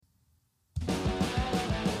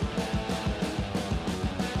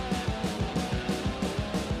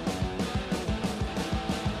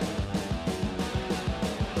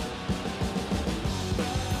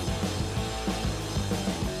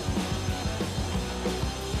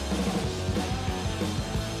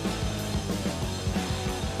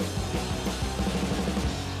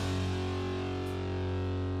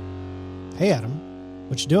Hey, Adam.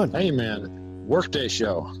 What you doing? Hey, man. Workday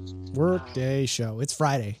show. Workday show. It's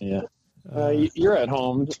Friday. Yeah. You're at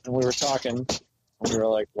home, and we were talking, and we were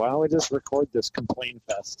like, why don't we just record this complaint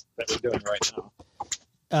fest that we're doing right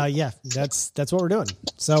now? Yeah, that's what we're doing.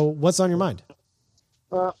 So what's on your mind?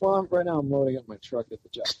 Right now I'm loading up my truck at the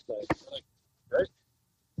job site. Right?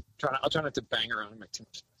 I'll try not to bang around and make too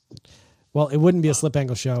much noise. Well, it wouldn't be a Slip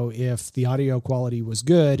Angle show if the audio quality was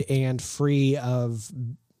good and free of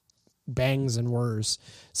bangs and whirs.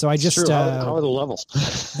 So I just how are the levels?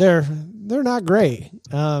 They're not great.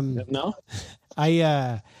 No?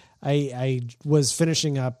 I was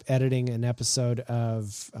finishing up editing an episode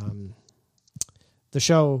of the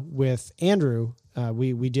show with Andrew.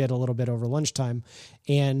 We did a little bit over lunchtime,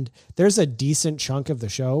 and there's a decent chunk of the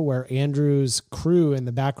show where Andrew's crew in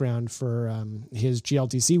the background for his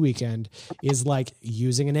GLTC weekend is like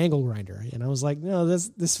using an angle grinder. And I was like, no,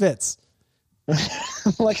 this fits.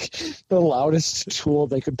 Like the loudest tool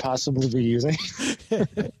they could possibly be using. I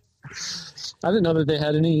didn't know that they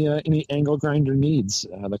had any angle grinder needs.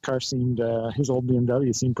 The car seemed, his old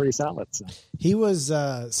BMW seemed pretty solid. So. He was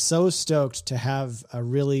so stoked to have a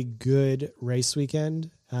really good race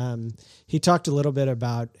weekend. He talked a little bit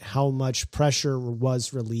about how much pressure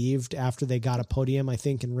was relieved after they got a podium, I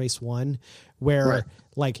think, in race one, where right.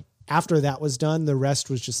 like after that was done, the rest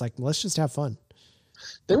was just like, let's just have fun.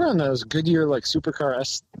 They were on those Goodyear like supercar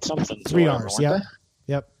S something 3Rs. Yep.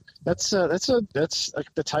 Yep. That's like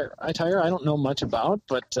the tire. I don't know much about,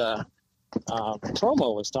 but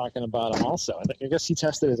Promo was talking about them also. I guess he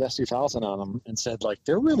tested his S2000 on them and said like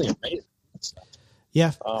they're really amazing.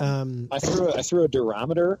 Yeah. I threw a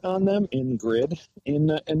durometer on them in grid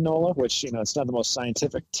in NOLA, which it's not the most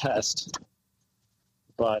scientific test,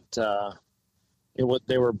 but they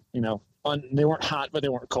were they weren't hot, but they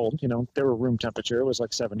weren't cold. They were room temperature. It was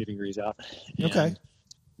like 70 degrees out. Okay.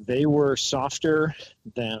 They were softer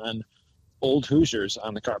than old Hoosiers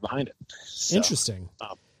on the car behind it. So, interesting.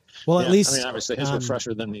 Well, at least obviously his were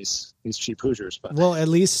fresher than these cheap Hoosiers. But well, at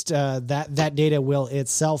least that data will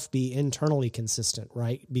itself be internally consistent,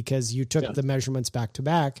 right? Because you took the measurements back to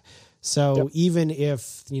back. So even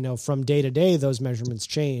if from day to day those measurements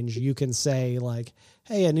change, you can say like,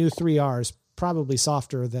 hey, a new 3R is probably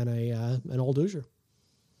softer than an old Hoosier.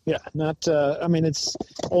 Yeah, not. It's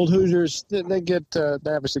old Hoosiers. They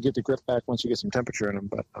obviously get the grip back once you get some temperature in them.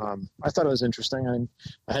 But I thought it was interesting.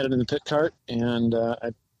 I had it in the pit cart, and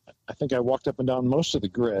I think I walked up and down most of the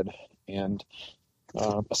grid. And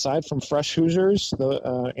aside from fresh Hoosiers,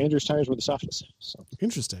 the Andrews tires were the softest. So.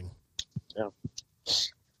 Interesting. Yeah.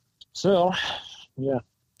 So, yeah,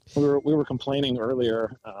 we were complaining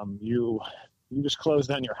earlier. You just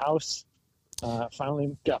closed on your house.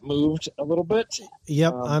 Finally got moved a little bit.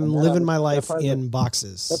 Yep, I'm living my life in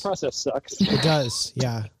boxes. That process sucks. It does,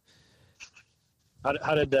 yeah. How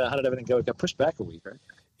did everything go? It got pushed back a week, right?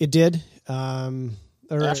 It did.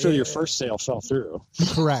 After your first sale fell through.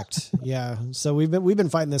 Correct. Yeah. So we've been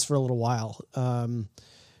fighting this for a little while.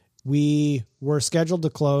 We were scheduled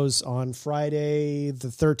to close on Friday the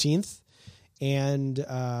 13th, and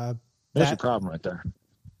that's your problem right there.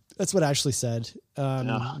 That's what Ashley said.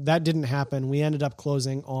 That didn't happen. We ended up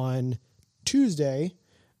closing on Tuesday,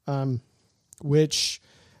 which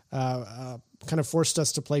kind of forced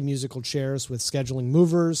us to play musical chairs with scheduling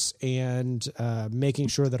movers and making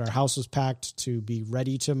sure that our house was packed to be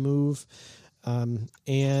ready to move.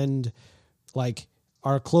 And like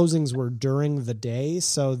our closings were during the day.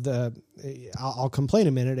 So I'll complain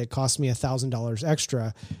a minute. It cost me $1,000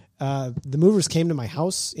 extra. The movers came to my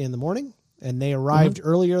house in the morning, and they arrived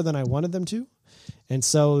earlier than I wanted them to. And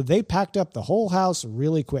so they packed up the whole house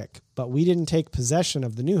really quick, but we didn't take possession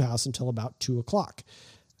of the new house until about 2:00.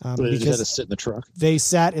 So they just had to sit in the truck? They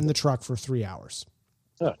sat in the truck for 3 hours.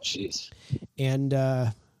 Oh, jeez. And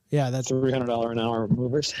that's $300 an hour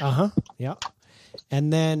movers. Yeah.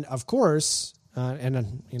 And then of course,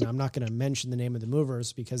 I'm not going to mention the name of the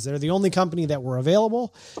movers because they're the only company that were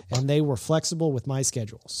available and they were flexible with my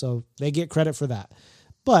schedule. So they get credit for that.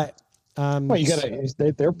 But they're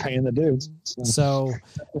paying the dudes. So,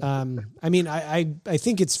 I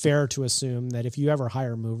think it's fair to assume that if you ever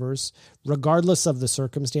hire movers, regardless of the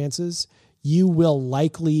circumstances, you will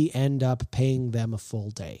likely end up paying them a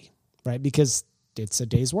full day, right? Because it's a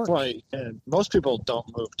day's work. Right. And most people don't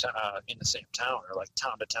move in the same town or like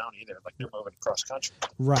town to town either. Like they're moving across country.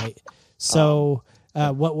 Right. So,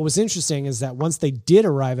 what was interesting is that once they did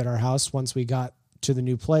arrive at our house, once we got to the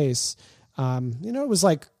new place, it was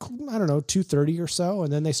like, I don't know, 2:30 or so.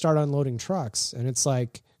 And then they start unloading trucks, and it's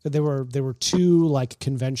like, they were two like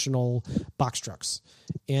conventional box trucks.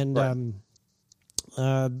 And, right.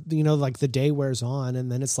 like the day wears on,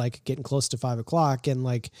 and then it's like getting close to 5 o'clock. And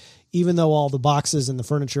like, even though all the boxes and the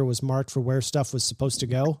furniture was marked for where stuff was supposed to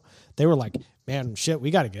go, they were like, man, shit,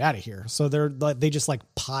 we got to get out of here. So they just like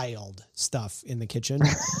piled stuff in the kitchen.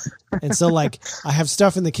 And so like, I have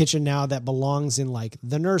stuff in the kitchen now that belongs in like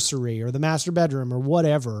the nursery or the master bedroom or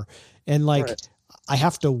whatever. And like, right. I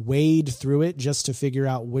have to wade through it just to figure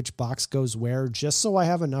out which box goes where, just so I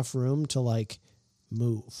have enough room to like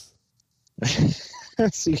move.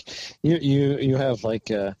 See, you have like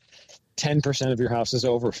 10% of your house is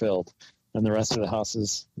overfilled, and the rest of the house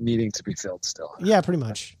is needing to be filled still. Yeah, pretty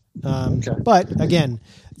much. Okay. But again,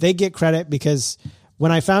 they get credit because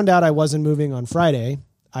when I found out I wasn't moving on Friday,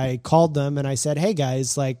 I called them and I said, "Hey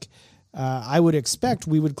guys, like I would expect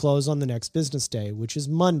we would close on the next business day, which is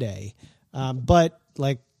Monday, but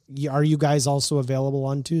like." Are you guys also available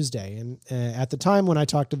on Tuesday? And at the time when I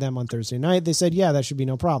talked to them on Thursday night, they said, yeah, that should be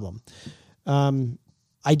no problem.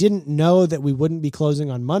 I didn't know that we wouldn't be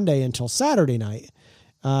closing on Monday until Saturday night,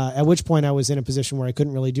 at which point I was in a position where I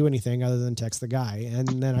couldn't really do anything other than text the guy.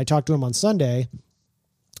 And then I talked to him on Sunday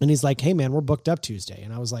and he's like, hey man, we're booked up Tuesday.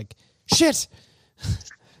 And I was like, shit.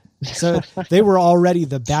 So they were already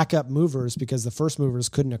the backup movers because the first movers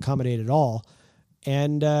couldn't accommodate it all.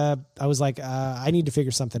 And I was like, I need to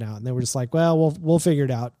figure something out. And they were just like, well, we'll figure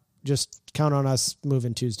it out. Just count on us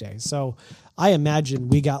moving Tuesday. So I imagine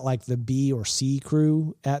we got like the B or C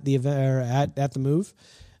crew at the event or at the move.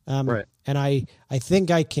 Right. And I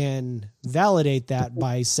think I can validate that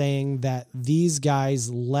by saying that these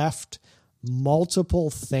guys left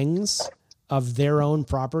multiple things of their own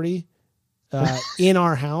property in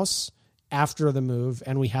our house after the move,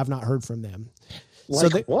 and we have not heard from them.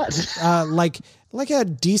 Like what? Like a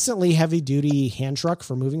decently heavy duty hand truck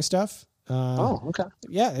for moving stuff. Okay.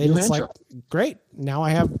 Yeah. It's like, great. Now I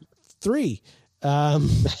have 3.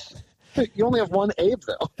 You only have one Abe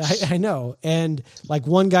though. I know. And like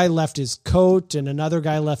one guy left his coat and another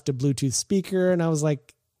guy left a Bluetooth speaker. And I was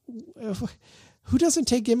like, who doesn't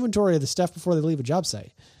take inventory of the stuff before they leave a job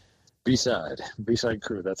site? B-side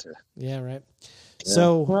crew. That's it. Yeah. Right. Yeah.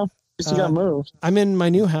 So, well, you got moved. I'm in my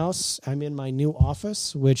new house. I'm in my new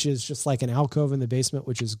office, which is just like an alcove in the basement,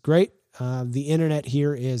 which is great. The internet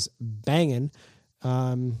here is banging.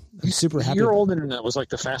 I'm super happy. Your old internet was like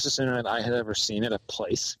the fastest internet I had ever seen at a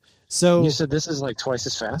place. So you said this is like twice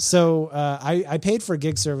as fast. So I paid for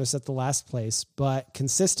gig service at the last place, but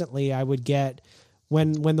consistently I would get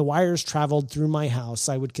when the wires traveled through my house,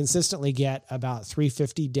 I would consistently get about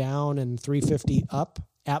 350 down and 350 up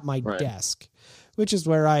at my desk, which is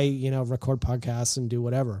where I, record podcasts and do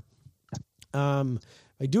whatever. I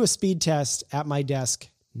do a speed test at my desk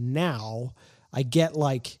now. I get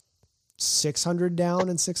like 600 down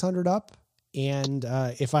and 600 up. And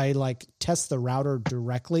if I like test the router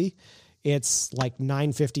directly, it's like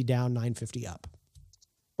 950 down, 950 up.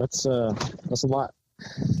 That's a lot.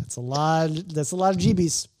 That's a lot of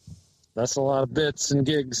GBs. That's a lot of bits and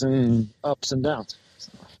gigs and ups and downs.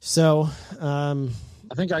 So,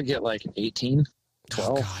 I think I get like 18, 12.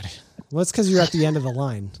 Oh God. Well, it's because you're at the end of the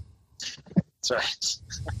line. That's right.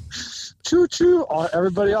 Choo choo,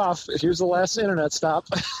 everybody off. Here's the last internet stop.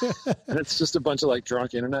 And it's just a bunch of like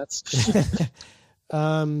drunk internets.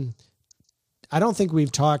 I don't think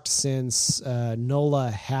we've talked since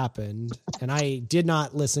NOLA happened, and I did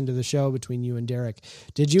not listen to the show between you and Derek.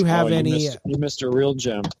 Did you have any? You missed a real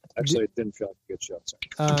gem. Actually, it didn't feel like a good show.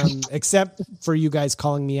 Sorry. Except for you guys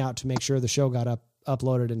calling me out to make sure the show got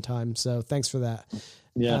uploaded in time. So thanks for that.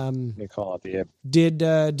 Yeah, you call out the app.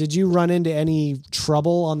 Did you run into any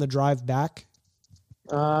trouble on the drive back?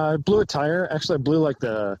 I blew a tire. Actually, I blew like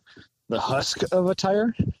the husk of a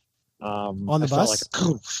tire. On the bus? Felt like a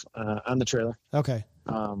poof on the trailer. Okay.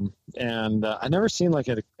 And I never seen like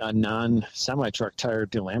a non-semi truck tire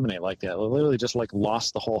delaminate like that. It literally just like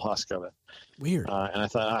lost the whole husk of it. Weird. And I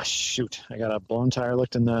thought, shoot, I got a blown tire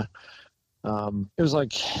licked in the. It was like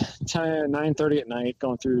 9:30 at night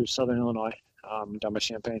going through Southern Illinois, down by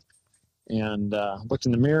Champaign, and looked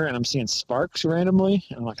in the mirror and I'm seeing sparks randomly.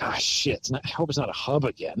 And I'm like, shit! I hope it's not a hub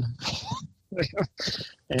again.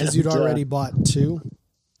 Because you'd already bought 2.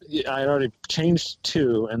 I had already changed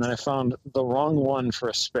 2, and then I found the wrong one for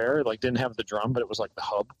a spare. Like, didn't have the drum, but it was like the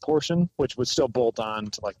hub portion, which would still bolt on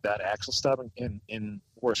to like that axle stub in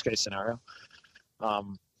worst case scenario.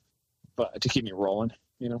 But to keep me rolling,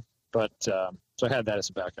 But so I had that as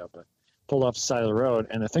a backup. But pulled off the side of the road,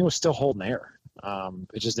 and the thing was still holding air.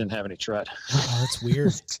 It just didn't have any tread. Oh, that's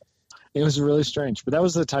weird. It was really strange. But that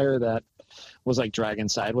was the tire that was like dragging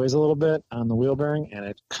sideways a little bit on the wheel bearing, and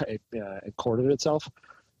it corded itself.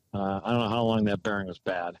 I don't know how long that bearing was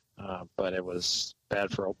bad, but it was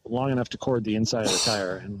bad for long enough to cord the inside of the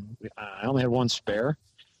tire, and I only had one spare.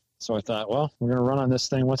 So I thought, well, we're going to run on this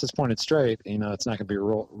thing. Once it's pointed straight, it's not going to be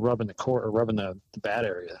rubbing the core or rubbing the bad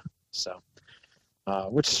area. So,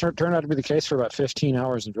 which turned out to be the case for about 15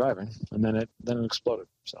 hours of driving, and then it exploded.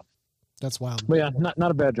 So that's wild. But yeah,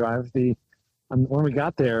 not a bad drive. When we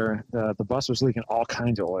got there, the bus was leaking all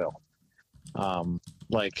kinds of oil.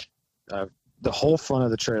 The whole front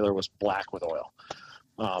of the trailer was black with oil.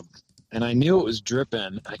 And I knew it was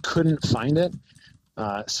dripping. I couldn't find it.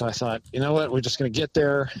 So I thought, you know what, we're just going to get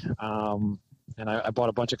there. And I bought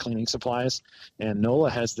a bunch of cleaning supplies. And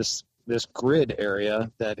NOLA has this grid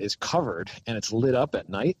area that is covered, and it's lit up at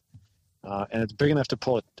night. And it's big enough to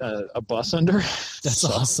pull a bus under. That's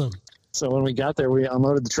awesome. So when we got there, we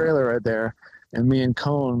unloaded the trailer right there. And me and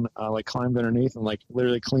Cone climbed underneath and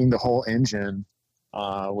literally cleaned the whole engine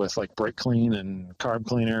with brake clean and carb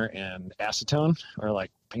cleaner and acetone or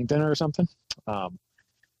paint thinner or something.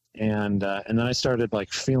 And then I started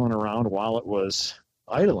feeling around while it was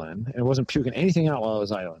idling. It wasn't puking anything out while it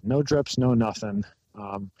was idling. No drips, no nothing.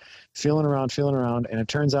 Feeling around, and it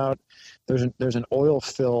turns out there's an oil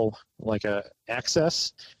fill a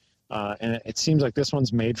access, and it seems like this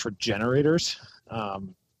one's made for generators.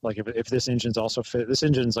 If this engine's also fit, this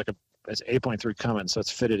engine's it's 8.3 Cummins, so it's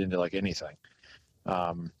fitted into anything.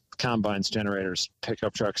 Combines, generators,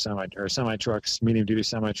 pickup trucks, semi trucks, medium duty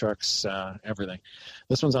semi trucks, everything.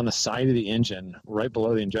 This one's on the side of the engine, right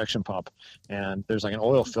below the injection pump, and there's an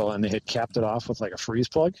oil fill, and they had capped it off with a freeze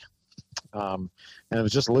plug, and it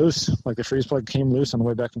was just loose. The freeze plug came loose on the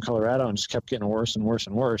way back from Colorado, and just kept getting worse and worse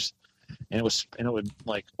and worse. And it would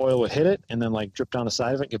oil would hit it, and then drip down the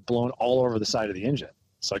side of it, get blown all over the side of the engine.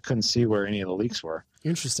 So I couldn't see where any of the leaks were.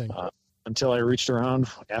 Interesting. Until I reached around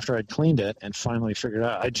after I'd cleaned it and finally figured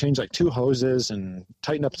out I'd changed 2 hoses and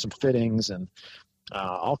tightened up some fittings and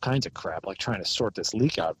all kinds of crap, trying to sort this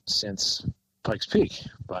leak out since Pikes Peak.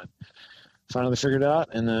 But finally figured it out,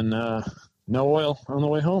 and then no oil on the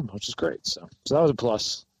way home, which is great. So that was a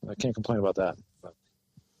plus. I can't complain about that. But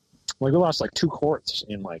we lost 2 quarts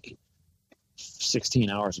in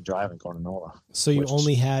 16 hours of driving going to NOLA. So you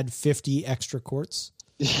only had 50 extra quarts?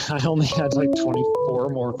 Yeah, I only had 24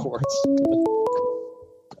 more quarts.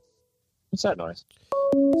 What's that noise?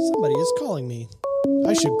 Somebody is calling me.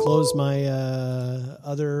 I should close my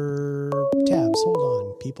other tabs. Hold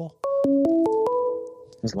on, people.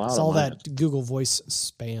 It's loud. It's all that Google Voice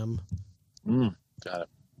spam. Got it.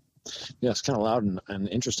 Yeah, it's kind of loud and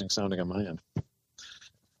interesting sounding on my end.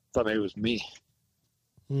 Thought maybe it was me.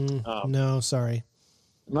 No, sorry.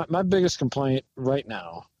 My biggest complaint right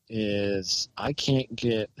now is I can't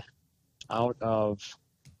get out of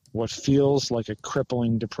what feels like a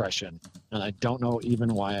crippling depression, and I don't know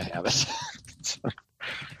even why I have it.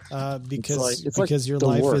 Because your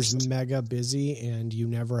life is mega busy and you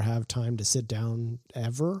never have time to sit down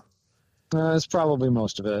ever. It's probably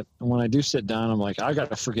most of it. And when I do sit down, I'm I got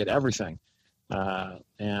to forget everything,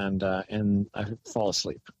 and I fall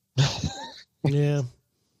asleep. Yeah.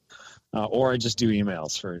 Or I just do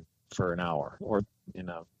emails for an hour, or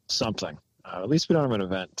something. At least we don't have an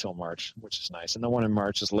event until March, which is nice. And the one in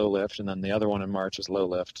March is low lift, and then the other one in March is low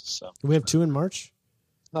lift. So we have 2 in March.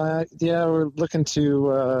 Yeah, we're looking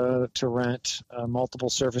to rent multiple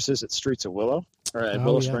surfaces at Streets of Willow, or at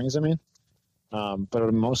Willow Springs. I mean, but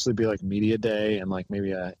it'll mostly be media day and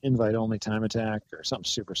maybe a invite only time attack or something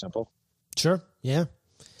super simple. Sure. Yeah.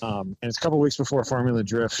 And it's a couple weeks before Formula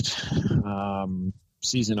Drift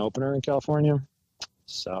season opener in California.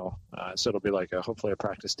 So it'll be hopefully a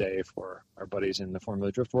practice day for our buddies in the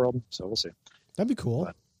Formula Drift world. So we'll see. That'd be cool.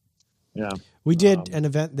 But, yeah. We did an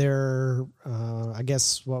event there, I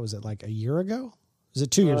guess, what was it, a year ago? Was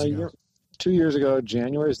it 2 years ago? 2 years ago,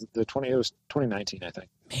 January, it was 2019, I think.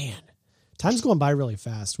 Man, time's going by really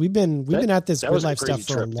fast. We've been at this Good Life stuff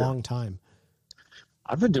for a long time.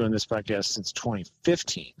 I've been doing this podcast since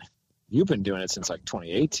 2015. You've been doing it since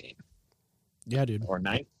 2018. Yeah, dude. Or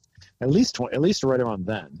at least right around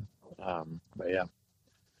then. But yeah,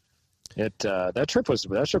 that trip was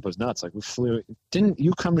nuts. We flew. Didn't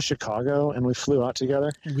you come to Chicago and we flew out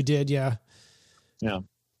together? We did, yeah. Yeah.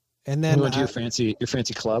 And then we went to your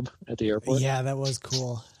fancy club at the airport. Yeah, that was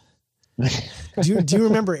cool. do you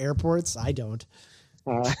remember airports? I don't.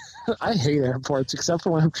 I hate airports except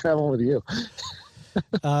for when I'm traveling with you.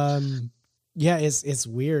 Yeah, it's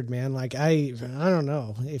weird, man. I don't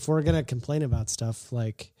know if we're going to complain about stuff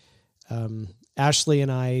Ashley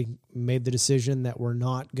and I made the decision that we're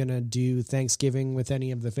not going to do Thanksgiving with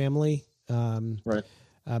any of the family. Right.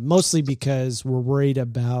 mostly because we're worried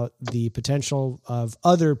about the potential of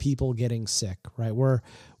other people getting sick, right?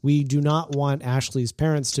 We do not want Ashley's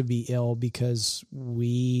parents to be ill because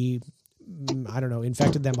we, I don't know,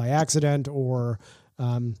 infected them by accident, or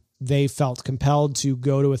they felt compelled to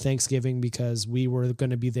go to a Thanksgiving because we were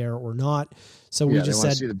going to be there or not. So we just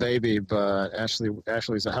said, see the baby, but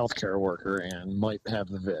Ashley's a healthcare worker and might have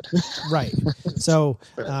the vid. Right. So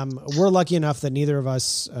we're lucky enough that neither of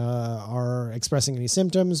us are expressing any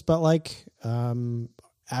symptoms, but like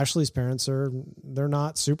Ashley's parents they're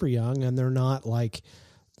not super young, and they're not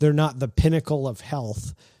the pinnacle of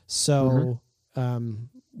health. So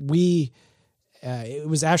it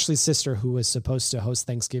was Ashley's sister who was supposed to host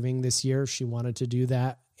Thanksgiving this year. She wanted to do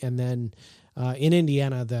that. And then in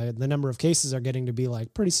Indiana, the number of cases are getting to be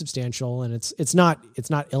like pretty substantial, and it's not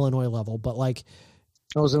Illinois level, but like,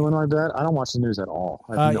 oh, is Illinois bad? I don't watch the news at all.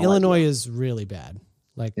 Illinois is really bad.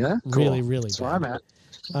 Like, yeah, cool. Really, really That's bad.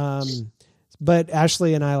 That's where I'm at. But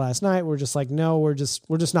Ashley and I last night were just like, no, we're just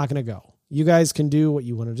not going to go. You guys can do what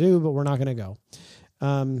you want to do, but we're not going to go.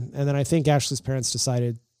 And then I think Ashley's parents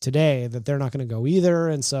decided today that they're not going to go either.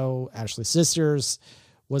 And so Ashley's sisters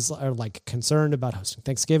are like concerned about hosting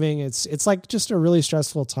Thanksgiving. It's like just a really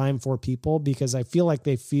stressful time for people, because I feel like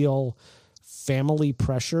they feel family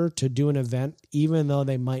pressure to do an event, even though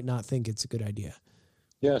they might not think it's a good idea.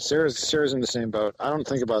 Yeah, Sarah's in the same boat. I don't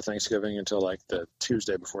think about Thanksgiving until like the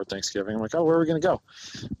Tuesday before Thanksgiving. I'm like, oh, where are we going to go?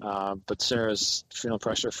 But Sarah's feeling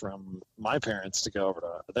pressure from my parents to go over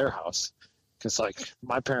to their house, because like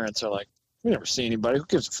my parents are like, we never see anybody. Who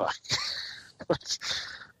gives a fuck?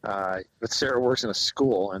 But Sarah works in a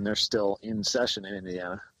school, and they're still in session in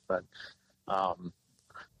Indiana. But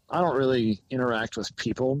I don't really interact with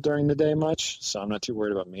people during the day much, so I'm not too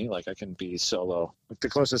worried about me. Like, I can be solo. Like, the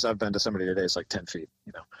closest I've been to somebody today is like 10 feet,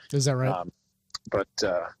 you know. Is that right?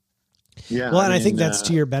 Yeah. Well, and I think that's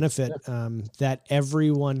to your benefit, that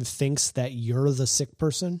everyone thinks that you're the sick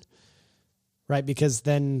person, right? Because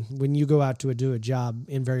then when you go out to do a job,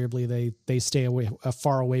 invariably they stay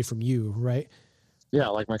far away from you, right? Yeah,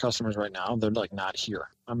 like my customers right now, they're like not here.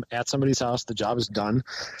 I'm at somebody's house, the job is done,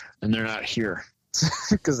 and they're not here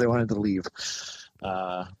because they wanted to leave.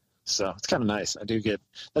 So it's kind of nice.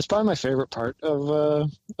 That's probably my favorite part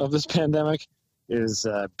of this pandemic is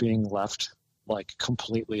being left like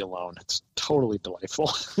completely alone. It's totally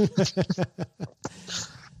delightful.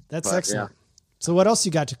 That's excellent. Yeah. So what else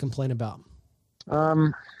you got to complain about?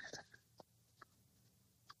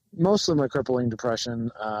 Mostly my crippling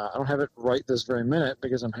depression. I don't have it right this very minute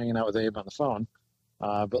because I'm hanging out with Abe on the phone.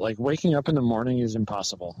 But like waking up in the morning is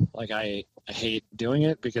impossible. Like I hate doing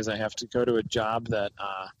it because I have to go to a job that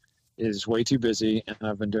is way too busy, and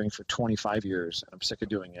I've been doing for 25 years, and I'm sick of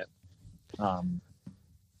doing it. I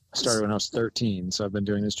started when I was 13, so I've been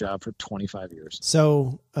doing this job for 25 years.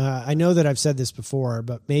 So I know that I've said this before,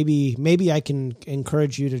 but maybe I can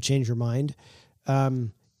encourage you to change your mind.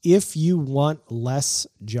 If you want less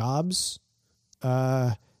jobs,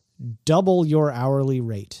 double your hourly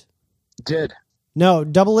rate. No,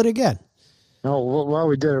 double it again. No, well,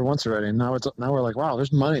 we did it once already, and now we're like, wow,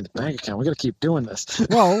 there's money in the bank account. We got to keep doing this.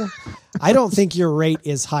 Well, I don't think your rate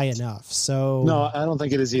is high enough. So no, I don't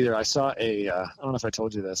think it is either. I saw I don't know if I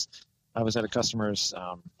told you this. I was at a customer's,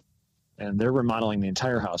 and they're remodeling the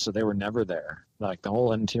entire house, so they were never there. Like the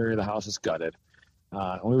whole interior of the house is gutted.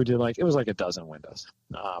 And we would do it was like a dozen windows.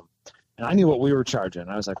 And I knew what we were charging.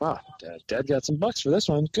 I was like, wow, Dad got some bucks for this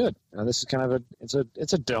one. Good. This is kind of it's a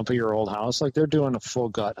dumpier old house. Like they're doing a full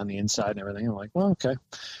gut on the inside and everything. I'm like, well, okay.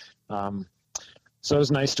 So it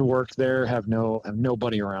was nice to work there, have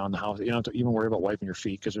nobody around the house. You don't have to even worry about wiping your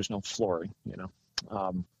feet because there's no flooring, you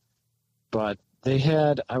know. But they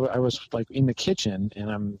had, I was like in the kitchen,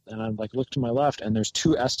 and I'm like, look to my left, and there's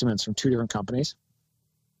two estimates from two different companies.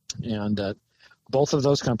 And both of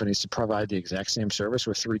those companies to provide the exact same service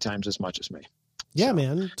were 3 times as much as me. Yeah, so,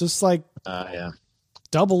 man. Just like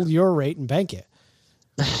double your rate and bank it.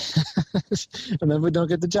 And then if we don't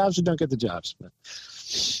get the jobs, we don't get the jobs. But,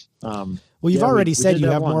 well, you've already said you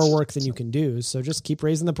have more work than you can do, so just keep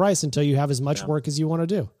raising the price until you have as much work as you want to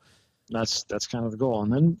do. That's kind of the goal.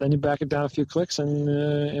 And then you back it down a few clicks, and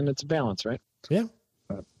it's a balance, right? Yeah.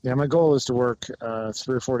 Yeah, my goal is to work 3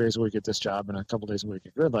 or 4 days a week at this job and a couple days a week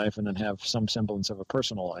at Grid Life, and then have some semblance of a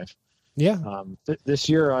personal life. Yeah. This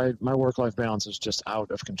year, my work-life balance is just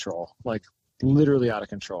out of control, like literally out of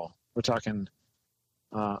control. We're talking,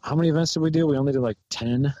 how many events did we do? We only did like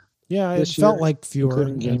 10. Yeah, it felt like fewer,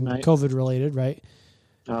 COVID-related, right?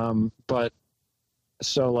 But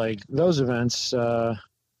so like those events,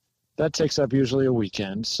 that takes up usually a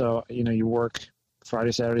weekend. So, you work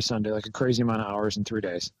Friday, Saturday, Sunday, like a crazy amount of hours in 3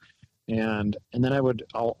 days. and then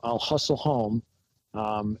I'll hustle home,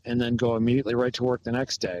 and then go immediately right to work the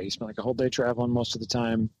next day. You spend like a whole day traveling most of the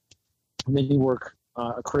time, and then you work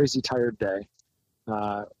a crazy tired day,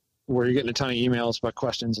 where you're getting a ton of emails about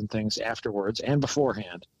questions and things afterwards and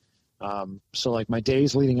beforehand. So like my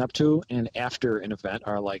days leading up to and after an event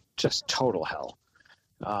are like just total hell.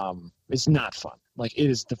 It's not fun. Like it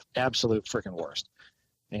is the absolute freaking worst.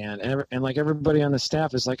 And like everybody on the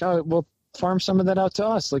staff is like, oh, well, farm some of that out to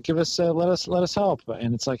us. Like give us, let us help.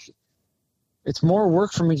 And it's like, it's more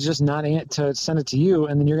work for me to just not to send it to you.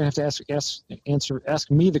 And then you're going to have to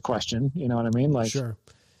ask me the question. You know what I mean? Like, sure.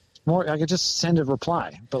 More, I could just send a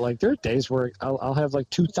reply, but like there are days where I'll have like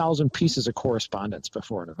 2,000 pieces of correspondence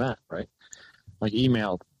before an event, right? Like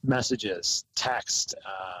email, messages, text,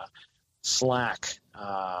 Slack.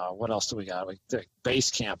 What else do we got? Like the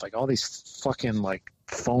Basecamp, like all these fucking like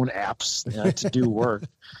phone apps to do work,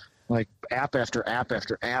 like app after app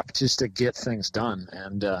after app just to get things done.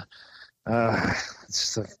 And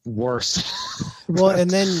it's the worst. Well, and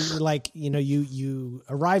then like, you know, you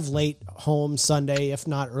arrive late home Sunday, if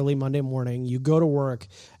not early Monday morning, you go to work,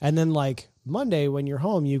 and then like Monday when you're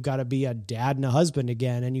home, you've got to be a dad and a husband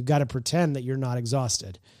again, and you've got to pretend that you're not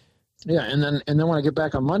exhausted. Yeah. And then when I get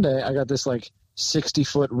back on Monday, I got this like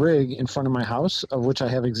 60-foot rig in front of my house, of which I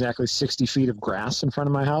have exactly 60 feet of grass in front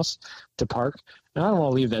of my house to park. And I don't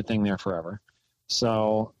want to leave that thing there forever.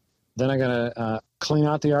 So then I got to clean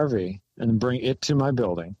out the RV and bring it to my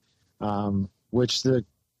building, which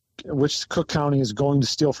Cook County is going to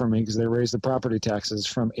steal from me because they raised the property taxes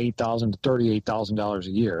from $8,000 to $38,000 a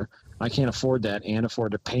year. I can't afford that and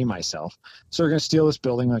afford to pay myself. So we're going to steal this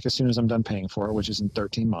building like as soon as I'm done paying for it, which is in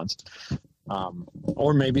 13 months,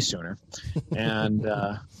 or maybe sooner. And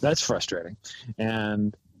that's frustrating.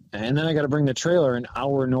 And then I got to bring the trailer an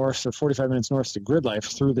hour north or 45 minutes north to Grid Life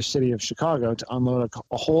through the city of Chicago to unload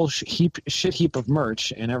a whole shit heap of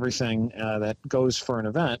merch and everything that goes for an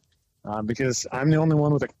event, because I'm the only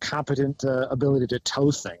one with a competent ability to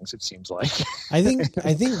tow things, it seems like. I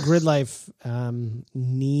think Grid Life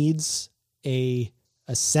needs a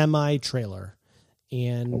semi-trailer.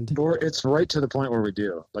 Or it's right to the point where we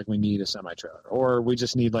do. Like we need a semi-trailer. Or we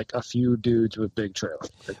just need like a few dudes with big trailers.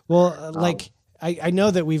 Well, I know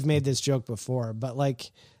that we've made this joke before, but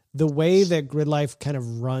like the way that Grid Life kind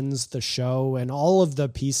of runs the show and all of the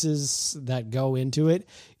pieces that go into it,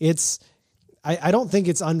 I don't think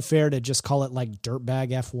it's unfair to just call it like Dirtbag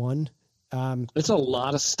F1. It's a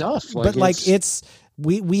lot of stuff.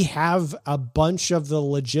 We have a bunch of the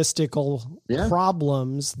logistical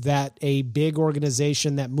problems that a big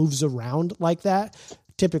organization that moves around like that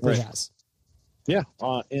typically has. Yeah.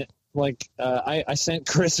 I sent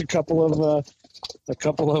Chris a couple of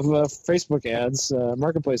Facebook ads,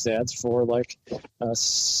 marketplace ads for like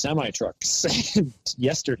semi trucks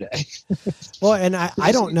yesterday. Well, and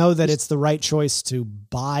I don't know that it's the right choice to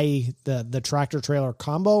buy the tractor trailer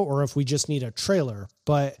combo, or if we just need a trailer.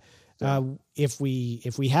 But if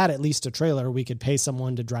we had at least a trailer, we could pay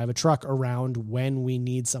someone to drive a truck around when we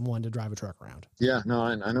need someone to drive a truck around. Yeah, no,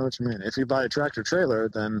 I know what you mean. If you buy a tractor trailer,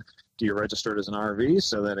 then do you register it as an RV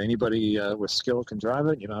so that anybody with skill can drive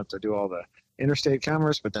it? You don't have to do all the interstate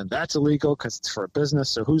commerce, but then that's illegal because it's for a business.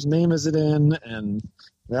 So whose name is it in? And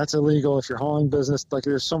that's illegal if you're hauling business. Like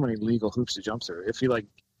there's so many legal hoops to jump through. If you like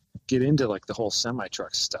get into like the whole semi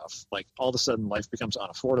truck stuff, like all of a sudden life becomes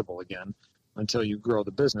unaffordable again until you grow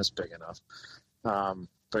the business big enough.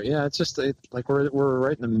 But yeah, it's just like we're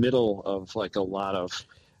right in the middle of like a lot of.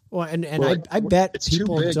 Well, and I bet it's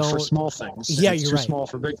people too big don't for small things. Yeah, it's you're too right. small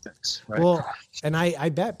for big things. Right? Well, and I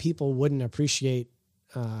bet people wouldn't appreciate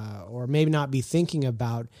or maybe not be thinking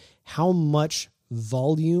about how much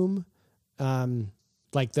volume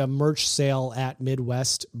like the merch sale at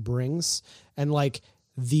Midwest brings, and like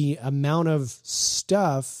the amount of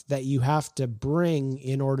stuff that you have to bring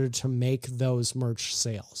in order to make those merch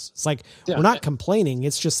sales. It's like, we're not complaining.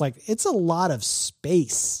 It's just like, it's a lot of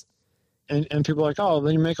space. And people are like, oh,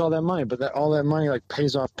 then you make all that money, but all that money like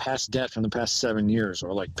pays off past debt from the past 7 years,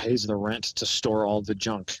 or like pays the rent to store all the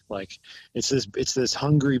junk. Like it's this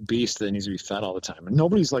hungry beast that needs to be fed all the time, and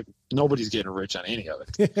nobody's getting rich on any of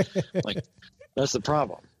it. Like that's the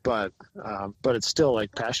problem. But it's still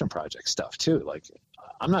like passion project stuff too. Like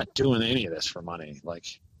I'm not doing any of this for money,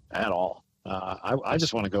 like at all. I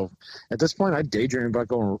just want to go. At this point, I daydream about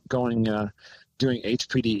going doing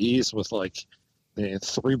HPDEs with like the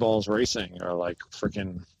Three Balls Racing or like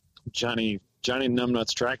freaking Johnny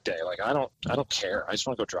Numbnuts Track Day. Like I don't care. I just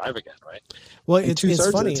want to go drive again, right? Well, it's funny.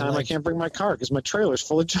 Of the time, I can't bring my car because my trailer's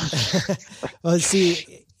full of junk. Well,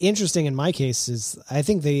 see, interesting in my case is I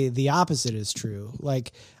think the opposite is true.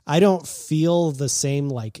 Like I don't feel the same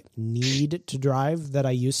like need to drive that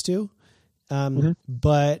I used to.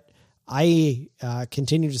 But I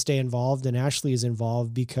continue to stay involved, and Ashley is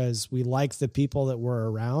involved because we like the people that we're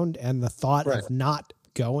around, and the thought of not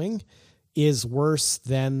going is worse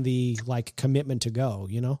than the like commitment to go,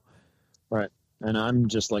 you know? Right. And I'm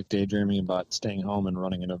just like daydreaming about staying home and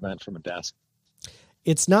running an event from a desk.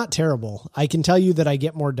 It's not terrible. I can tell you that I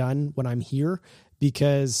get more done when I'm here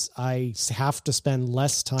because I have to spend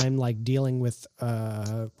less time like dealing with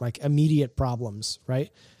like immediate problems.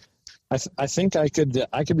 Right. I think I could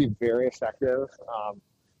be very effective.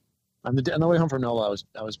 On the way home from NOLA,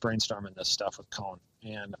 I was brainstorming this stuff with Cone,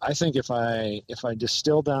 and I think if I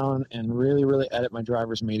distill down and really, really edit my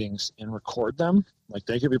drivers' meetings and record them, like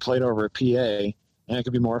they could be played over a PA, and it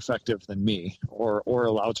could be more effective than me or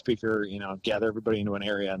a loudspeaker. You know, gather everybody into an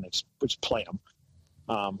area and they just play them,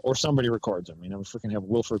 or somebody records them. You know, we freaking have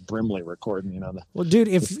Wilford Brimley recording. You know, well, dude,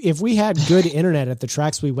 if we had good internet at the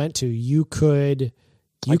tracks we went to, you could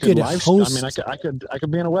host. I mean, I could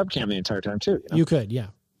be on a webcam the entire time too. You know? You could, yeah.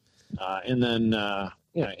 And then,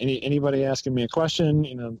 anybody asking me a question,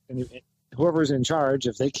 you know, whoever's in charge,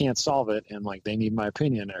 if they can't solve it and like they need my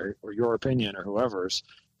opinion or your opinion or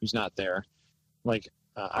who's not there, like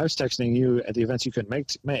I was texting you at the events you couldn't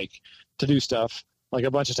make to do stuff like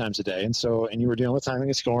a bunch of times a day. And you were dealing with timing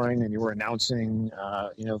and scoring, and you were announcing,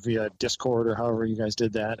 via Discord or however you guys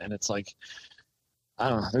did that. And it's like, I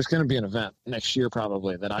don't know, there's going to be an event next year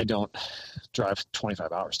probably that I don't drive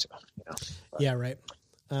 25 hours to, you know? But, yeah. Right.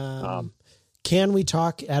 Can we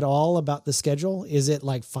talk at all about the schedule? Is it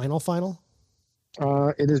like final?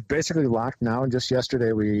 It is basically locked now. Just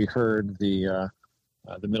yesterday we heard the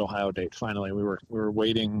Mid-Ohio date. Finally, we were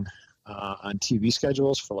waiting on TV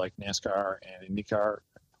schedules for like NASCAR and IndyCar,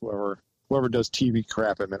 whoever does TV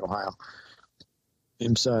crap at Mid-Ohio,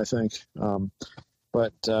 IMSA, I think.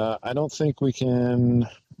 But I don't think we can.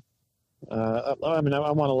 I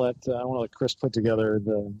want to let Chris put together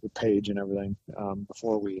the page and everything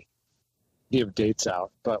before we give dates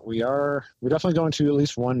out. But we're definitely going to at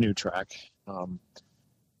least one new track, and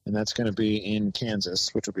that's going to be in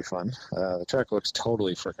Kansas, which will be fun. The track looks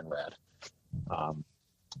totally freaking rad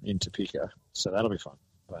in Topeka, so that'll be fun.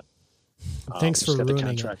 But thanks for ruining the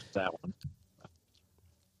contract it. That one.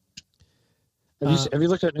 Have you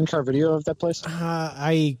looked at an in-car video of that place?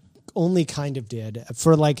 I only kind of did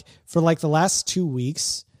for the last 2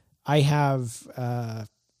 weeks. I have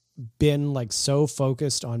been like so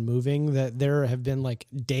focused on moving that there have been like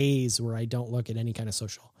days where I don't look at any kind of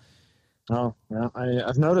social. Oh, yeah.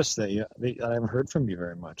 I've noticed that I haven't heard from you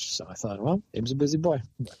very much. So I thought, well, Abe's a busy boy.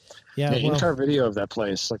 Yeah. In-car video of that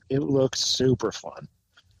place, like it looks super fun.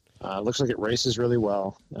 It looks like it races really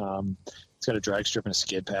well. It's got a drag strip and a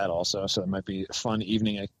skid pad also, so it might be a fun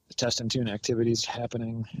evening test and tune activities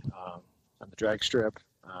happening on the drag strip.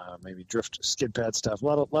 Maybe drift skid pad stuff. A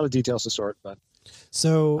lot of details to sort. But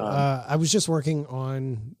so I was just working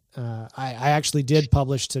on. I actually did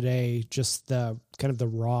publish today just the kind of the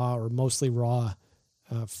raw or mostly raw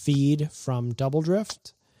feed from Double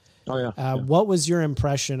Drift. Oh yeah. What was your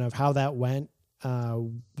impression of how that went?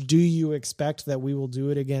 Do you expect that we will do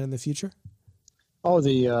it again in the future? Oh,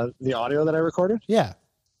 the audio that I recorded? Yeah.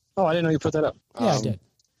 Oh, I didn't know you put that up. Yeah, I did.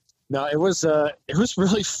 No, it was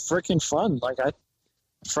really freaking fun. Like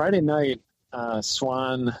Friday night, Nick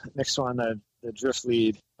Swan, the drift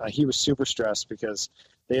lead, he was super stressed because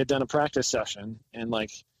they had done a practice session and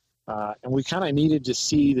we kind of needed to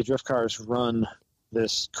see the drift cars run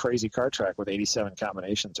this crazy kart track with 87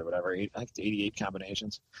 combinations or whatever, I think 88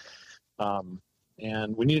 combinations.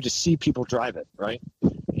 And we needed to see people drive it, right?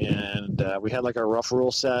 And we had like our rough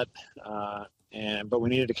rule set, but we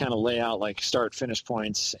needed to kind of lay out like start finish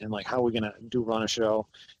points and like how we're gonna run a show.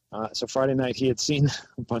 So Friday night he had seen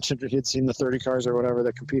the 30 cars or whatever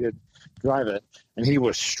that competed drive it, and he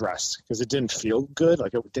was stressed because it didn't feel good,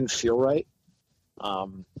 like it didn't feel right.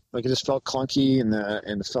 Like it just felt clunky and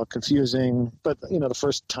it felt confusing. But you know, the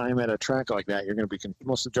first time at a track like that,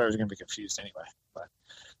 most of the drivers are gonna be confused anyway. But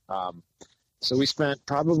so we spent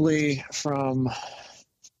probably from big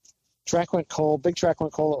track went cold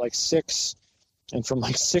at like 6, and from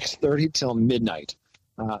like 6:30 till midnight,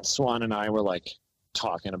 Swan and I were like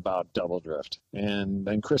talking about Double Drift, and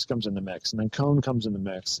then Chris comes in the mix, and then Cone comes in the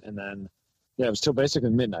mix, and then it was till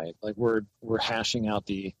basically midnight. Like we're hashing out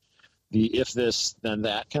the if this then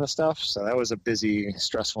that kind of stuff. So that was a busy,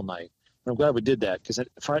 stressful night. And I'm glad we did that because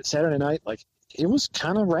Saturday night, like it was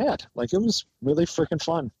kind of rad. Like it was really freaking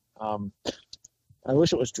fun. I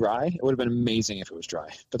wish it was dry. It would have been amazing if it was dry.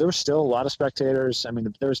 But there was still a lot of spectators. I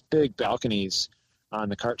mean, there's big balconies on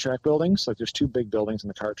the kart track buildings. Like there's 2 big buildings in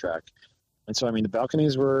the kart track. And so, I mean, the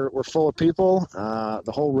balconies were full of people.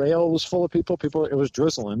 The whole rail was full of people. It was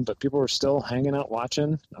drizzling, but people were still hanging out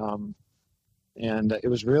watching. And it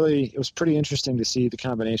was pretty interesting to see the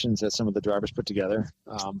combinations that some of the drivers put together.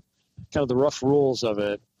 Kind of the rough rules of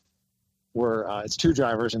it were it's two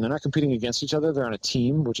drivers, and they're not competing against each other. They're on a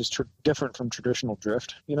team, which is different from traditional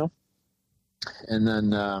drift, you know. And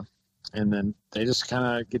then they just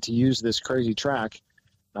kind of get to use this crazy track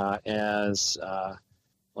as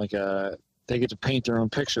they get to paint their own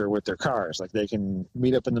picture with their cars. Like they can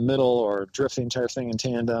meet up in the middle or drift the entire thing in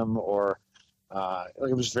tandem, or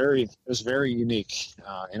it was very unique,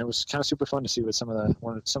 and it was kind of super fun to see what some of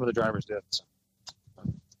the drivers did. So.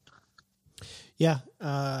 Yeah,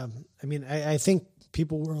 I mean, I think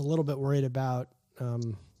people were a little bit worried about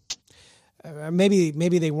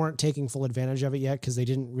maybe they weren't taking full advantage of it yet because they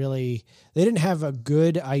didn't have a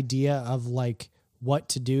good idea of like what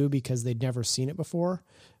to do because they'd never seen it before.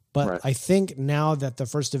 But right. I think now that the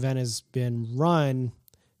first event has been run,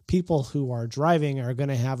 people who are driving are going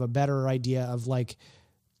to have a better idea of like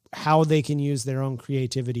how they can use their own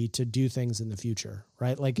creativity to do things in the future.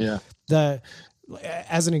 Right. Like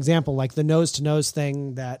as an example, like the nose to nose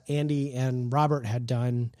thing that Andy and Robert had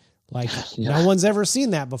done, like no one's ever seen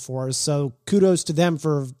that before. So kudos to them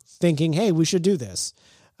for thinking, hey, we should do this.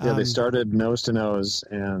 Yeah. They started nose to nose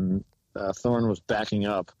and Thorne was backing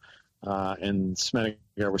up. And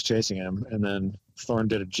Smedegar was chasing him, and then Thorne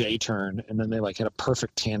did a J turn, and then they like had a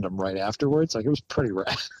perfect tandem right afterwards. Like it was pretty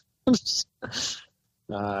rad. It was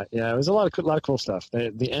a lot of cool stuff.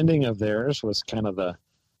 The ending of theirs was kind of the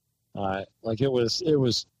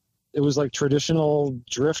it was like traditional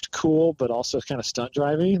drift cool, but also kind of stunt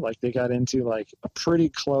driving. Like they got into like a pretty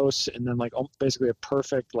close, and then like basically a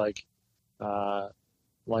perfect like donut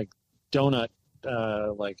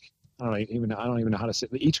I don't even know how to say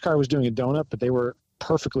it. Each car was doing a donut, but they were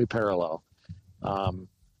perfectly parallel. And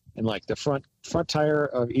like the front tire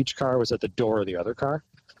of each car was at the door of the other car.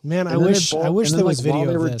 Man, I wish there was video of this. While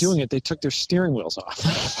they were doing it, they took their steering wheels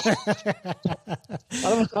off. I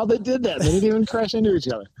don't know how they did that. They didn't even crash into each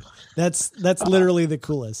other. That's literally the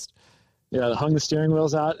coolest. Yeah, they hung the steering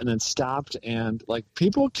wheels out and then stopped, and like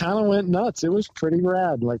people kind of went nuts. It was pretty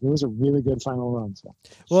rad. Like it was a really good final run. So.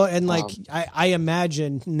 Well, and like I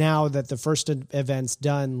imagine now that the first event's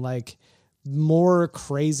done, like more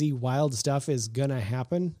crazy wild stuff is gonna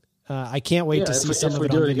happen. I can't wait to see some of it.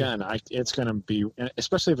 If we do it again, it's gonna be,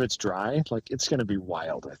 especially if it's dry, like it's gonna be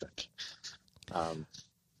wild. I think.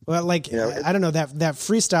 Well, like I don't know, that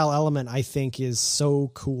freestyle element I think is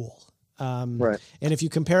so cool. Right. And if you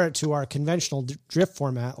compare it to our conventional drift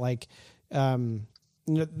format, like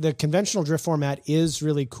the conventional drift format is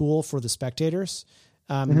really cool for the spectators,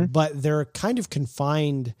 but they're kind of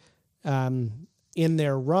confined in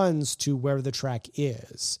their runs to where the track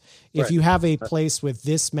is. If you have a place with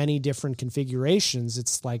this many different configurations,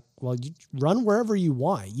 it's like, well, you run wherever you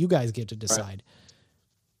want. You guys get to decide. Right.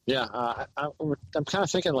 Yeah, I'm kind of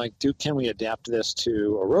thinking like, can we adapt this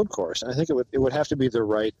to a road course? And I think it would have to be the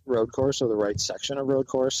right road course or the right section of road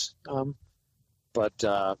course. But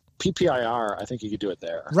PPIR, I think you could do it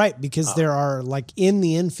there. Right, because there are like in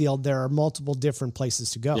the infield, there are multiple different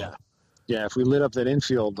places to go. Yeah. If we lit up that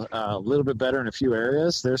infield a little bit better in a few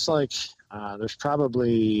areas, there's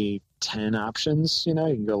probably 10 options. You know,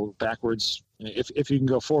 you can go backwards if you can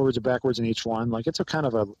go forwards or backwards in each one. Like it's a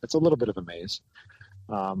little bit of a maze.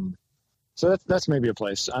 So that's maybe a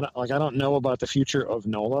place. I don't know about the future of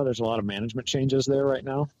NOLA. There's a lot of management changes there right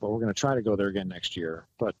now, but we're going to try to go there again next year.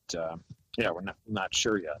 But we're not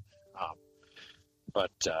sure yet.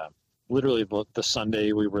 But literally the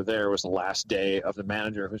Sunday we were there was the last day of the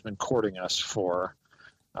manager who's been courting us for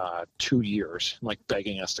 2 years, like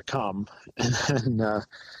begging us to come, and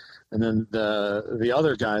then the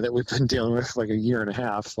other guy that we've been dealing with like a year and a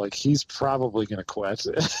half, like he's probably going to quit.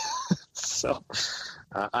 So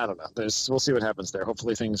I don't know. We'll see what happens there.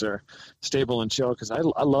 Hopefully things are stable and chill, because I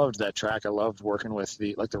loved that track. I loved working with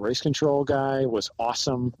the race control guy was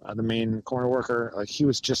awesome. The main corner worker, like he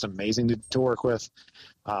was just amazing to work with.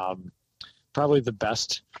 Probably the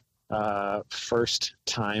best first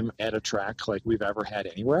time at a track like we've ever had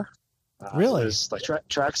anywhere. Really? It was, like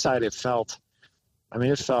trackside, it felt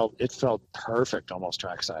perfect almost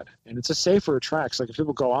trackside, and it's a safer track. So like if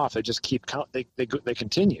people go off, they just keep count. They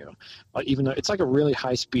continue, even though it's like a really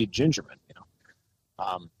high speed Gingerman, you know.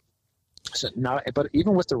 But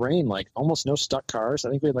even with the rain, like almost no stuck cars. I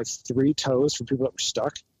think we had like 3 tows for people that were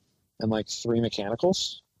stuck, and like 3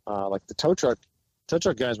 mechanicals. Like the tow truck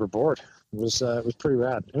guys were bored. It was pretty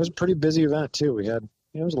rad. It was a pretty busy event too. We had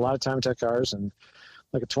it was a lot of time attack cars and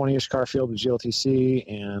like a 20-ish car field with GLTC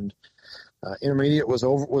and Intermediate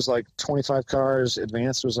was like 25 cars.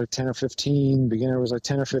 Advanced was like 10 or 15. Beginner was like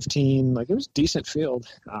 10 or 15. Like, it was a decent field.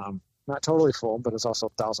 Not totally full, but it's also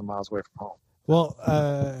 1,000 miles away from home. Well,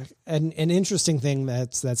 an interesting thing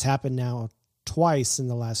that's happened now twice in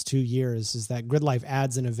the last 2 years is that Grid Life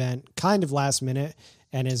adds an event kind of last minute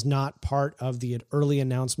and is not part of the early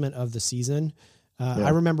announcement of the season. I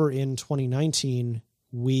remember in 2019,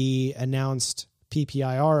 we announced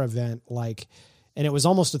PPIR event, and it was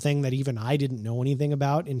almost a thing that even I didn't know anything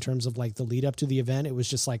about in terms of like the lead up to the event. It was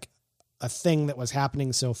just like a thing that was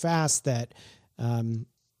happening so fast that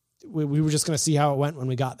we were just going to see how it went when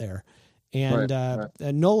we got there. And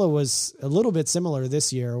NOLA was a little bit similar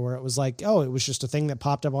this year, where it was like, it was just a thing that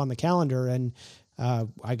popped up on the calendar. And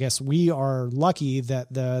I guess we are lucky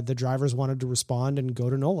that the drivers wanted to respond and go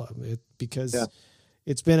to NOLA because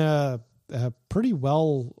it's been a pretty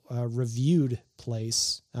well reviewed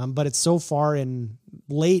place. But it's so far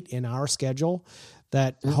late in our schedule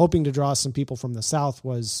that hoping to draw some people from the South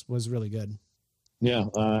was really good. Yeah.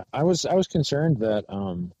 I was concerned that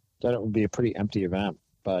it would be a pretty empty event,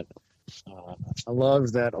 but I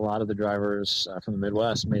love that a lot of the drivers from the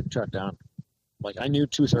Midwest made the trek down. Like, I knew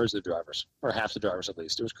 2/3 of the drivers, or half the drivers at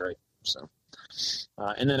least. It was great. So,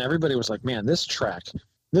 and then everybody was like, "Man, this track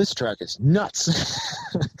is nuts,"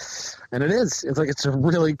 and it is. It's a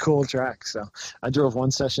really cool track. So, I drove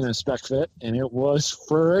one session in Spec Fit, and it was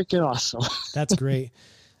freaking awesome. That's great.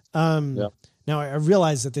 Now, I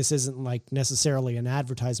realize that this isn't like necessarily an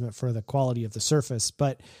advertisement for the quality of the surface,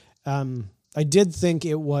 but I did think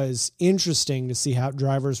it was interesting to see how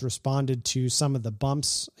drivers responded to some of the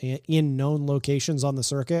bumps in known locations on the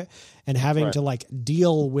circuit and having to like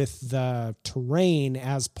deal with the terrain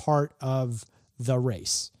as part of the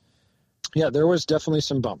race. Yeah, there was definitely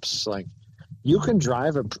some bumps. Like, you can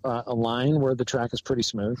drive a line where the track is pretty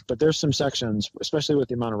smooth, but there's some sections, especially with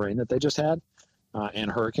the amount of rain that they just had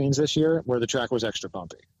and hurricanes this year, where the track was extra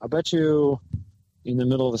bumpy. I bet you in the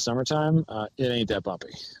middle of the summertime, it ain't that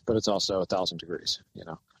bumpy, but it's also 1,000 degrees,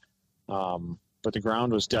 but the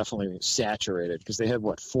ground was definitely saturated because they had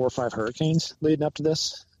 4 or 5 hurricanes leading up to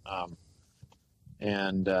this.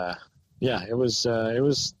 It was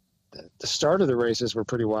the start of the races were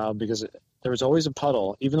pretty wild because there was always a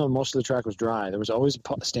puddle, even though most of the track was dry, there was always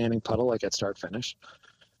a standing puddle, like at start finish.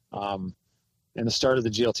 And the start of the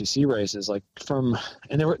GLTC races,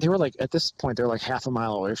 they were like, at this point, they're like half a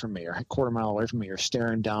mile away from me or a quarter mile away from me, or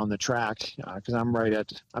staring down the track because I'm right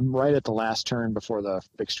at the last turn before the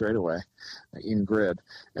big straightaway in grid.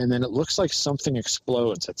 And then it looks like something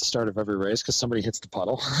explodes at the start of every race because somebody hits the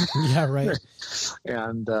puddle. Yeah, right.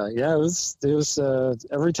 And it was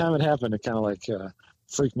every time it happened, it kind of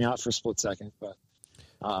freaked me out for a split second. But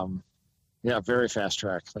very fast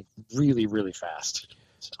track, like really, really fast.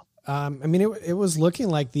 So. It was looking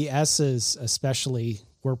like the S's especially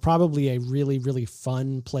were probably a really, really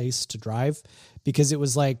fun place to drive because it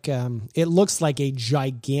was like, it looks like a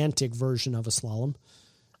gigantic version of a slalom.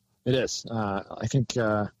 It is. I think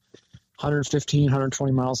 115,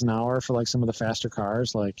 120 miles an hour for like some of the faster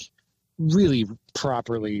cars, like really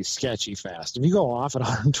properly sketchy fast. If you go off at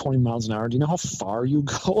 120 miles an hour, do you know how far you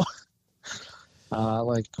go?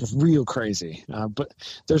 Like real crazy. But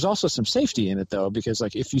there's also some safety in it though, because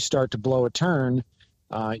like if you start to blow a turn,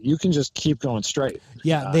 you can just keep going straight.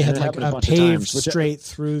 Yeah, they had like a paved straight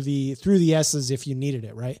through the S's if you needed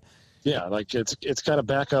it, right? Yeah, like it's got a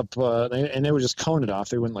backup, and they would just cone it off.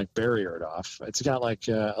 They wouldn't like barrier it off. It's got like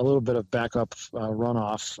a little bit of backup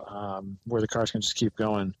runoff where the cars can just keep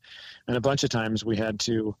going. And a bunch of times we had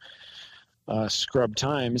to scrub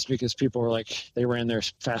times because people were like, they ran their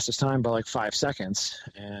fastest time by like 5 seconds,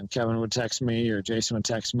 and Kevin would text me or Jason would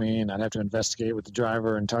text me, and I'd have to investigate with the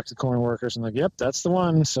driver and talk to the corner workers and like, yep, that's the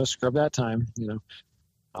one, so scrub that time,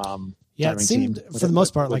 Yeah, it seemed for the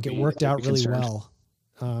most part like it worked out really well.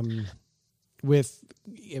 With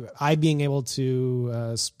I being able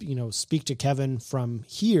to speak to Kevin from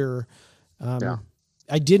here,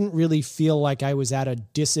 I didn't really feel like I was at a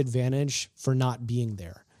disadvantage for not being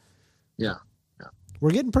there. Yeah.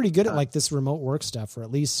 We're getting pretty good at like this remote work stuff, or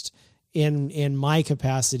at least in my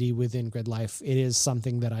capacity within Grid Life, it is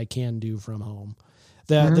something that I can do from home.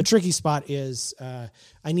 The tricky spot is I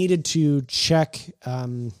needed to check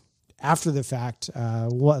after the fact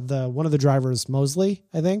one of the drivers, Mosley,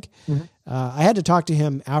 I think. I had to talk to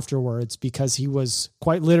him afterwards because he was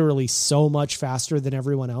quite literally so much faster than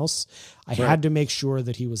everyone else. I had to make sure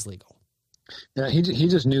that he was legal. Yeah, he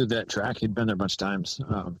just knew that track. He'd been there a bunch of times.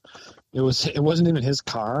 It wasn't even his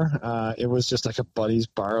car. It was just like a buddy's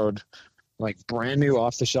borrowed, like brand new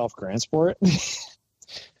off the shelf Grand Sport.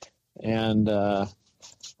 And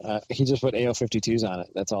he just put AO52s on it.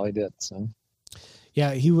 That's all he did. So.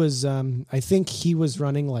 Yeah, he was, I think he was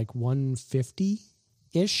running like 150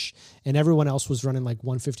 ish and everyone else was running like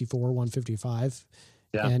 154, 155.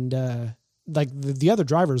 Yeah. And, like the other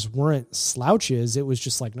drivers weren't slouches. It was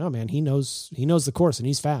just like, no, man, he knows the course and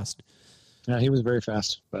he's fast. Yeah, he was very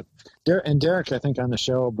fast. But Derek, I think on the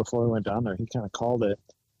show before we went down there, he kind of called it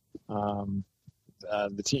the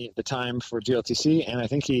time for GLTC, and I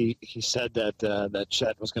think he said that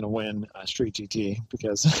Chet was going to win Street GT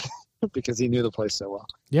because because he knew the place so well.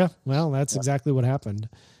 Yeah, well, that's exactly what happened.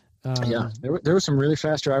 Yeah, there were some really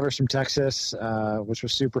fast drivers from Texas, which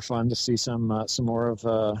was super fun to see some more of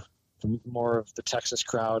the Texas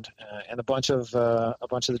crowd, and a bunch of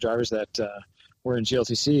the drivers that were in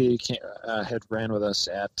GLTC had ran with us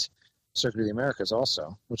at Circuit of the Americas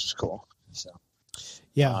also, which is cool. So,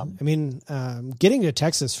 yeah, I mean, getting to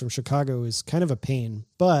Texas from Chicago is kind of a pain,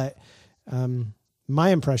 but my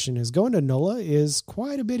impression is going to NOLA is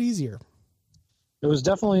quite a bit easier. It was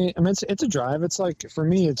definitely. I mean, it's a drive. It's like for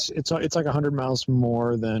me, it's like 100 miles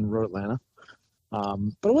more than Road Atlanta.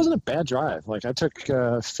 But it wasn't a bad drive. Like I took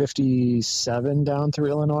 57 down through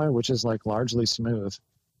Illinois, which is like largely smooth,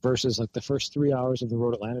 versus like the first 3 hours of the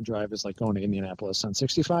Road Atlanta drive is like going to Indianapolis on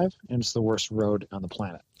 65, and it's the worst road on the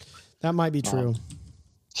planet. That might be true.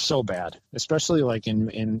 So bad, especially like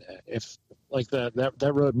in if like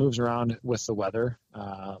that road moves around with the weather.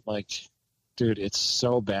 Like, dude, it's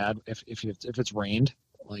so bad. If it's rained,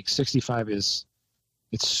 like 65 it's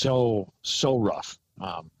so rough.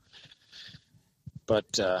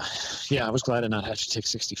 But yeah, I was glad I not had to take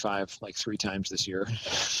 65 like 3 times this year.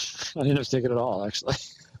 I didn't have to take it at all, actually.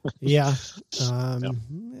 Yeah.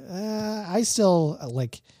 I still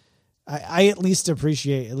like, I at least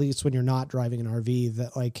appreciate, at least when you're not driving an RV,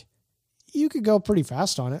 that like you could go pretty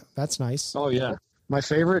fast on it. That's nice. Oh yeah. My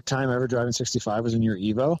favorite time ever driving 65 was in your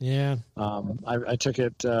Evo. Yeah. I took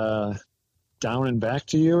it down and back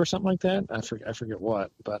to you or something like that. I forget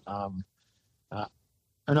what, but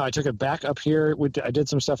no, I took it back up here. I did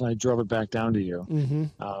some stuff and I drove it back down to you.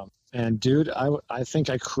 Mm-hmm. And dude, I think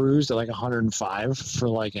I cruised at like 105 for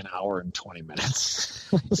like an hour and 20 minutes.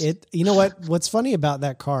 You know what's funny about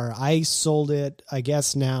that car? I sold it, I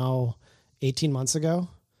guess now 18 months ago.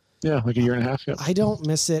 Yeah. Like a year and a half. Yeah. I don't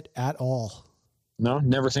miss it at all. No,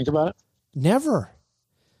 never think about it. Never.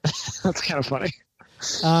 That's kind of funny.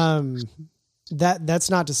 That's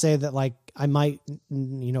not to say that like I might,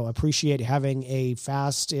 appreciate having a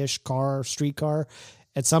fast-ish car, street car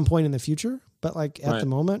at some point in the future. But like at the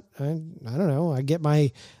moment, I don't know. I get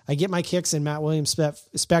my kicks in Matt Williams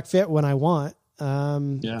spec fit when I want.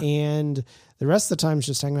 And the rest of the time is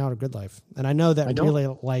just hanging out at Grid Life. And I know that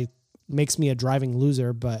really like makes me a driving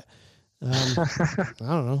loser, but I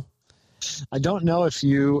don't know. I don't know if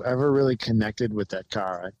you ever really connected with that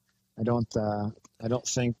car. I don't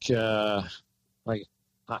think like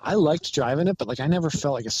I liked driving it, but like I never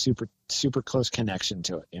felt like a super, super close connection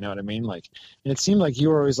to it. You know what I mean? Like, and it seemed like you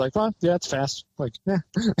were always like, well, yeah, it's fast. Like, yeah.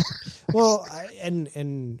 Well,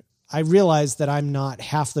 and I realize that I'm not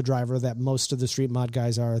half the driver that most of the street mod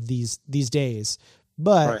guys are these days,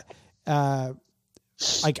 but,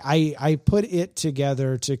 like I put it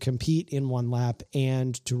together to compete in one lap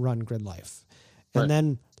and to run Grid Life. And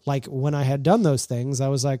then like when I had done those things, I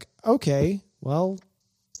was like, okay, well,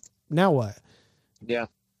 now what? Yeah.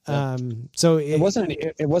 So it wasn't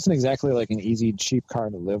exactly like an easy, cheap car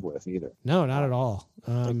to live with either. No, not at all.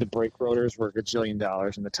 Like the brake rotors were $1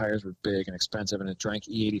 gajillion and the tires were big and expensive and it drank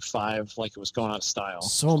E85 like it was going out of style.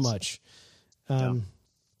 So much.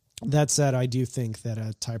 That said, I do think that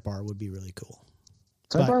a Type R would be really cool.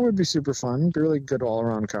 Type R would be super fun. Be a really good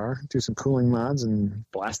all-around car. Do some cooling mods and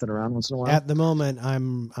blast it around once in a while. At the moment,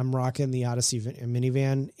 I'm rocking the Odyssey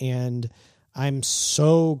minivan, and I'm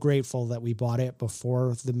so grateful that we bought it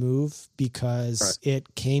before the move because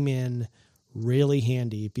it came in really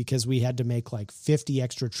handy because we had to make like 50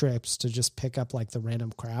 extra trips to just pick up like the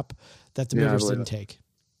random crap that the movers didn't take.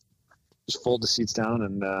 Just fold the seats down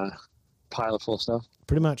and pile it full of stuff.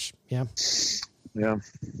 Pretty much, yeah. Yeah.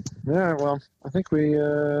 Yeah. Well, I think we did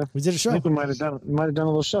a show. I think we might have done a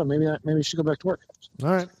little show. Maybe we should go back to work.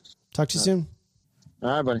 All right. Talk to you soon. All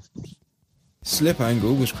right, buddy. Slip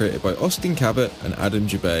Angle was created by Austin Cabot and Adam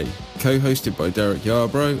Jabay, co-hosted by Derek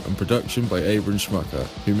Yarbrough and production by Abram Schmucker,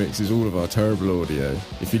 who mixes all of our terrible audio.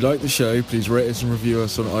 If you like the show, please rate us and review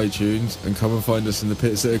us on iTunes and come and find us in the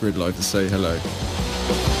pits at Grid Life to say hello.